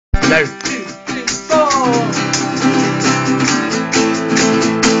Now. 2, 3, 4.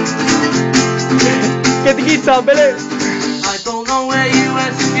 Get the guitar, Billy. I don't know where you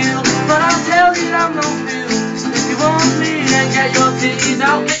went to school, but I'll tell you I'm no fool. If you want me, then get your titties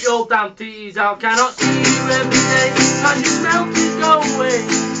out, get your damn titties out. Cannot see you every day, cause your smell keeps going away.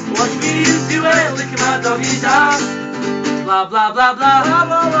 Watch me do it, licking my doggy's ass. Bla bla bla bla, bla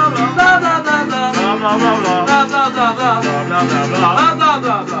bla bla bla, bla bla bla bla, bla bla bla bla, bla bla bla bla, bla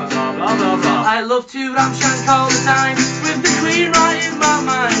bla bla bla. I love to ram shank all the time, with the queen right in my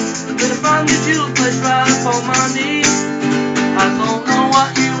mind, with a fan your jewels placed right upon my knee. I don't know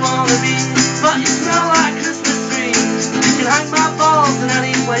what you wanna be, but you smell like Christmas tree. You can hang my balls in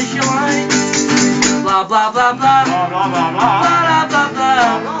any place you like. Bla bla bla bla, bla bla bla bla, bla bla bla,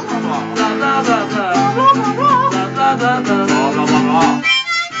 bla bla bla bla, bla bla bla bla.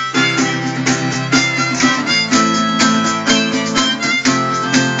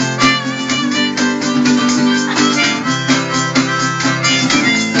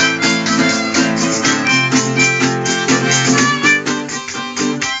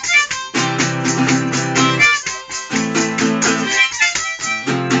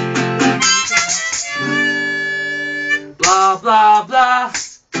 Blah blah blah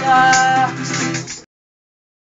blah.